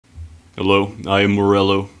Hello, I am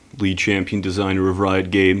Morello, lead champion designer of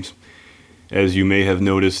Riot Games. As you may have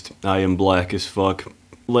noticed, I am black as fuck.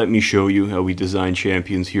 Let me show you how we design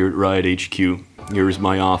champions here at Riot HQ. Here is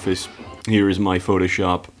my office. Here is my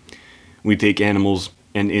Photoshop. We take animals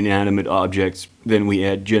and inanimate objects, then we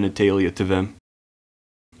add genitalia to them.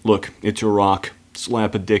 Look, it's a rock.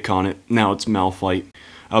 Slap a dick on it. Now it's Malphite.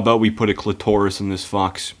 How about we put a clitoris in this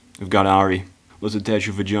fox? I've got Ari. Let's attach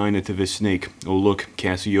a vagina to this snake. Oh look,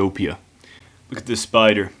 Cassiopeia. Look at this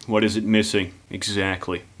spider. What is it missing?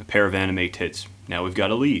 Exactly. A pair of anime tits. Now we've got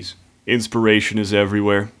Elise. Inspiration is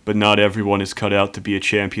everywhere, but not everyone is cut out to be a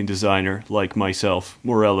champion designer like myself,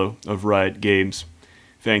 Morello of Riot Games.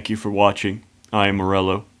 Thank you for watching. I am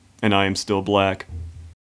Morello, and I am still black.